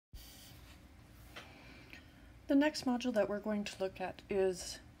The next module that we're going to look at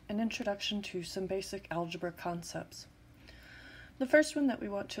is an introduction to some basic algebra concepts. The first one that we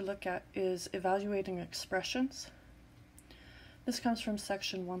want to look at is evaluating expressions. This comes from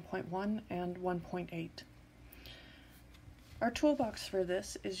section 1.1 and 1.8. Our toolbox for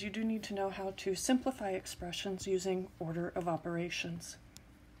this is you do need to know how to simplify expressions using order of operations.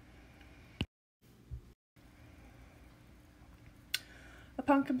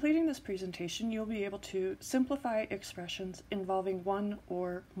 Upon completing this presentation, you'll be able to simplify expressions involving one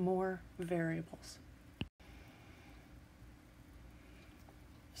or more variables.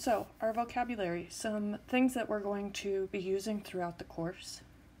 So, our vocabulary, some things that we're going to be using throughout the course.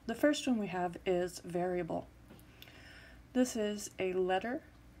 The first one we have is variable. This is a letter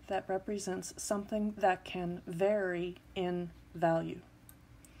that represents something that can vary in value.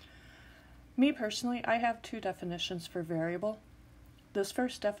 Me personally, I have two definitions for variable. This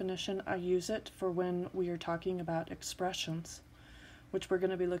first definition, I use it for when we are talking about expressions, which we're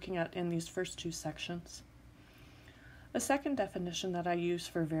going to be looking at in these first two sections. A second definition that I use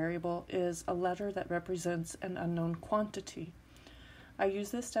for variable is a letter that represents an unknown quantity. I use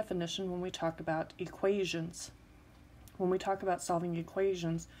this definition when we talk about equations. When we talk about solving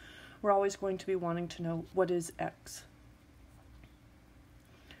equations, we're always going to be wanting to know what is x.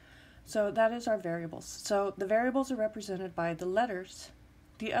 So that is our variables. So the variables are represented by the letters.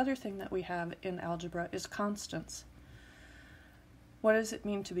 The other thing that we have in algebra is constants. What does it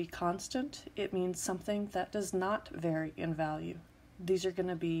mean to be constant? It means something that does not vary in value. These are going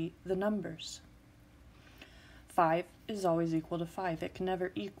to be the numbers. 5 is always equal to 5. It can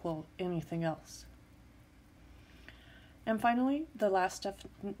never equal anything else. And finally, the last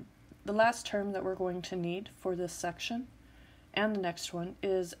term that we're going to need for this section and the next one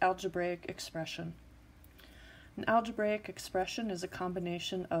is algebraic expression. An algebraic expression is a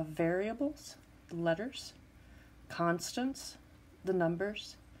combination of variables, the letters, constants, the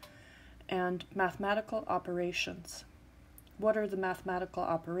numbers, and mathematical operations. What are the mathematical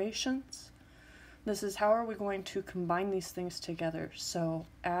operations? This is how are we going to combine these things together. So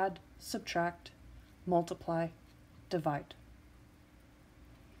add, subtract, multiply, divide.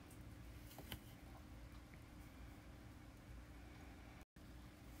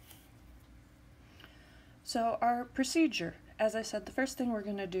 So our procedure, as I said, the first thing we're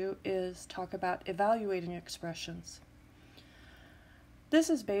going to do is talk about evaluating expressions. This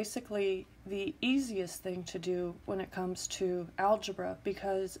is basically the easiest thing to do when it comes to algebra,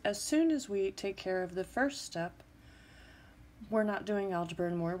 because as soon as we take care of the first step, we're not doing algebra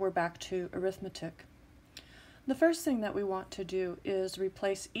anymore, we're back to arithmetic. The first thing that we want to do is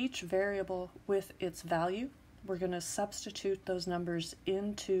replace each variable with its value. We're going to substitute those numbers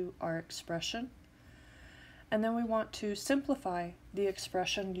into our expression. And then we want to simplify the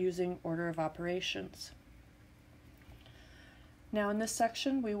expression using order of operations. Now in this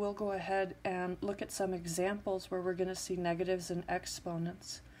section, we will go ahead and look at some examples where we're going to see negatives and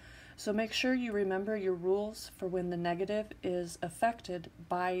exponents. So make sure you remember your rules for when the negative is affected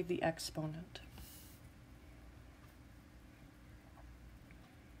by the exponent.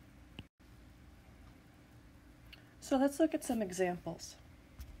 So let's look at some examples.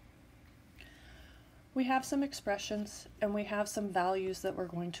 We have some expressions and we have some values that we're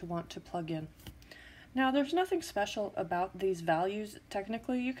going to want to plug in. Now there's nothing special about these values.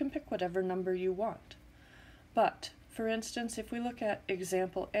 Technically you can pick whatever number you want. But for instance, if we look at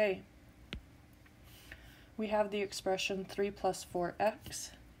example A, we have the expression 3 plus 4x,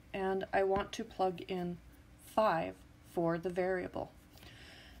 and I want to plug in 5 for the variable.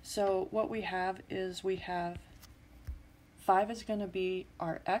 So what we have is we have 5 is going to be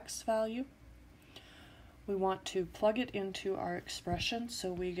our x value. We want to plug it into our expression,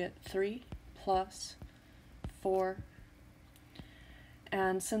 so we get 3 plus 4.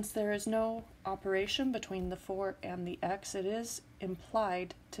 And since there is no operation between the 4 and the x, it is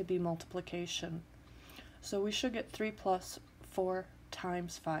implied to be multiplication. So we should get 3 plus 4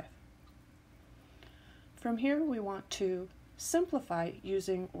 times 5. From here, we want to simplify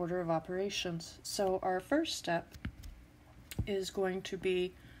using order of operations. So our first step is going to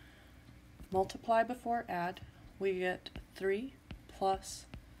be multiply before add. We get 3 plus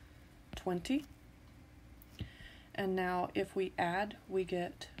 20. And now if we add, we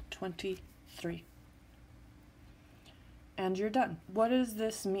get 23. And you're done. What does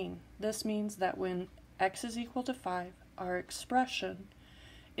this mean? This means that when x is equal to 5, our expression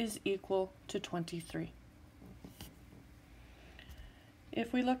is equal to 23.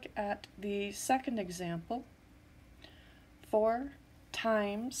 If we look at the second example, 4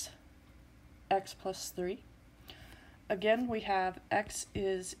 times x plus 3. Again, we have x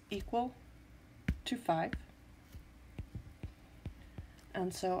is equal to 5.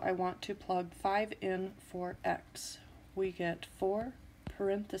 and so I want to plug 5 in for x. We get 4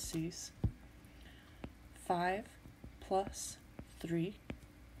 parentheses 5 plus 3,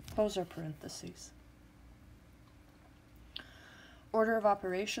 close our parentheses. Order of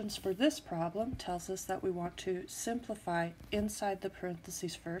operations for this problem tells us that we want to simplify inside the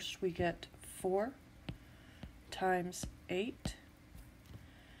parentheses first. We get 4 times 8,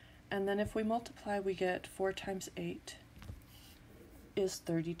 and then if we multiply, we get 4 times 8 is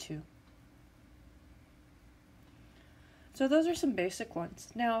 32. So those are some basic ones.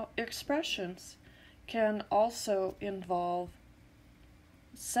 Now, expressions can also involve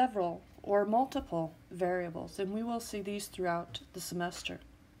several or multiple variables, and we will see these throughout the semester.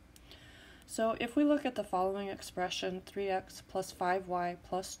 So if we look at the following expression, 3x plus 5y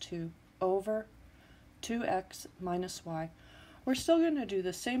plus 2 over 2x minus y, we're still going to do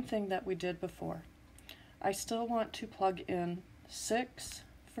the same thing that we did before. I still want to plug in 6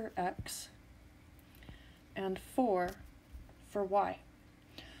 for x and 4 for y.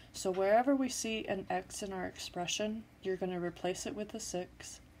 So wherever we see an x in our expression, you're going to replace it with a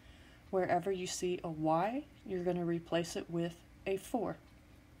 6. Wherever you see a y, you're going to replace it with a 4.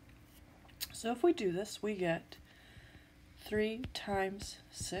 So if we do this, we get 3 times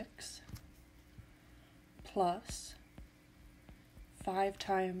 6 plus 5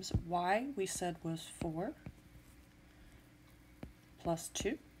 times y, we said was 4, plus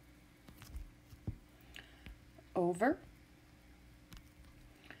 2, over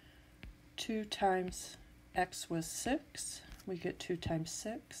 2 times x was 6, we get 2 times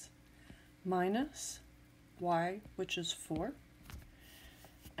 6, minus y, which is 4,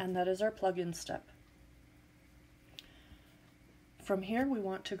 and that is our plug-in step. From here, we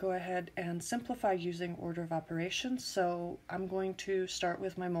want to go ahead and simplify using order of operations, so I'm going to start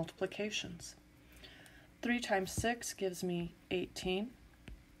with my multiplications. 3 times 6 gives me 18,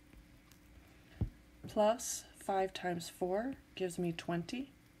 plus 5 times 4 gives me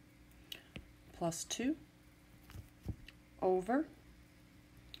 20, plus 2, over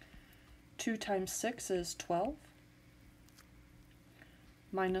 2 times 6 is 12,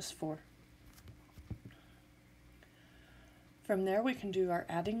 minus 4. From there we can do our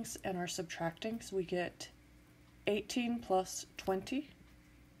addings and our subtractings. We get 18 plus 20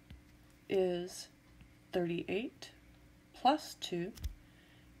 is 38, plus 2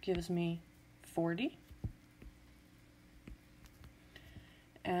 gives me 40,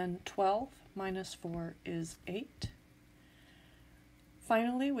 and 12 minus 4 is 8.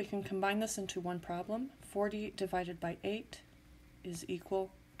 Finally, we can combine this into one problem. 40 divided by 8 is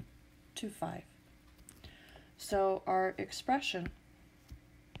equal to 5. So our expression,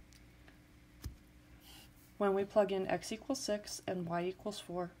 when we plug in x equals 6 and y equals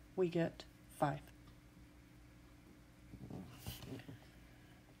 4, we get 5.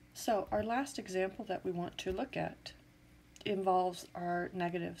 So our last example that we want to look at involves our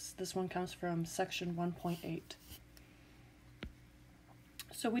negatives. This one comes from section 1.8.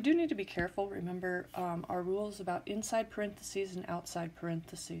 So we do need to be careful. Remember our rules about inside parentheses and outside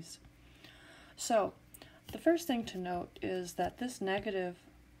parentheses. So the first thing to note is that this negative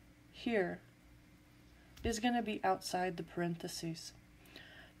here is going to be outside the parentheses.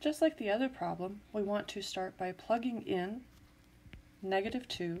 Just like the other problem, we want to start by plugging in negative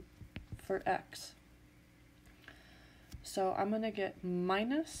 2 for x. So I'm going to get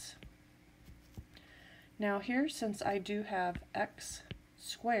minus. Now here, since I do have x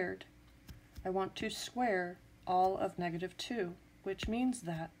squared, I want to square all of negative 2, which means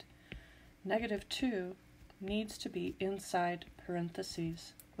that negative 2 needs to be inside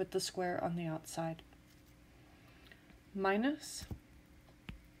parentheses with the square on the outside. Minus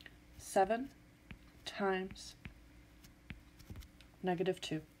 7 times negative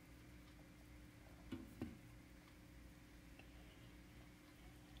 2.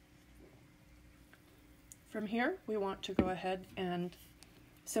 From here, we want to go ahead and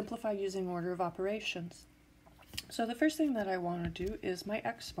simplify using order of operations. So the first thing that I want to do is my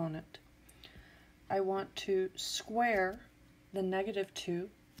exponent. I want to square the negative 2,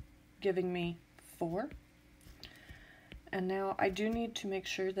 giving me 4. And now I do need to make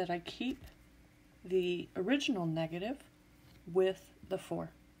sure that I keep the original negative with the 4.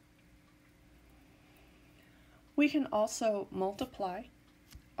 We can also multiply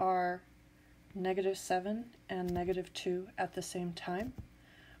our negative 7 and negative 2 at the same time.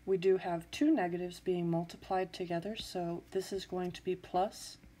 We do have two negatives being multiplied together, so this is going to be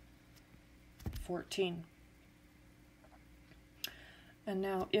plus 14. And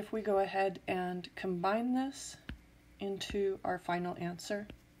now if we go ahead and combine this into our final answer,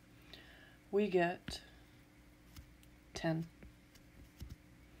 we get 10.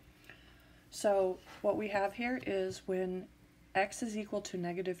 So what we have here is when x is equal to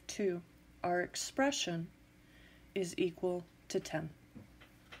 -2, our expression is equal to 10.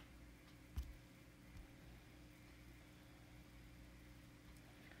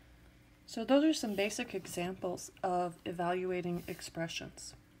 So those are some basic examples of evaluating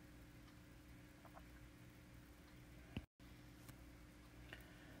expressions.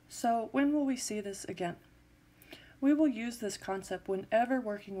 So when will we see this again? We will use this concept whenever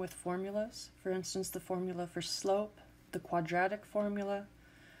working with formulas, for instance, the formula for slope, the quadratic formula,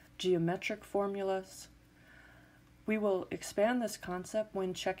 geometric formulas. We will expand this concept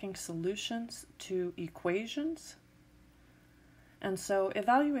when checking solutions to equations. And so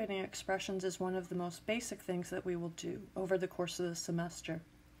evaluating expressions is one of the most basic things that we will do over the course of the semester.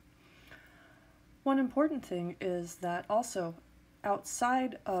 One important thing is that also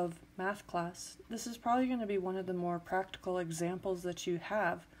outside of math class, this is probably going to be one of the more practical examples that you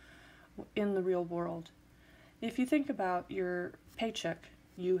have in the real world. If you think about your paycheck,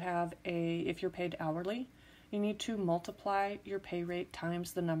 if you're paid hourly, you need to multiply your pay rate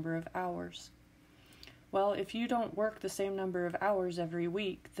times the number of hours. Well, if you don't work the same number of hours every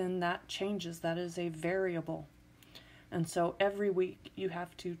week, then that changes. That is a variable. And so every week you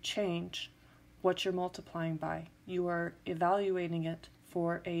have to change what you're multiplying by. You are evaluating it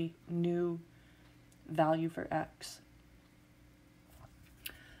for a new value for x.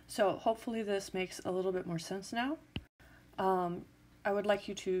 So hopefully this makes a little bit more sense now. I would like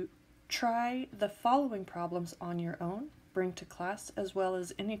you to try the following problems on your own, bring to class, as well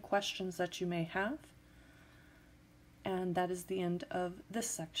as any questions that you may have. And that is the end of this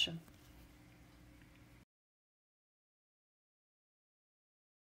section.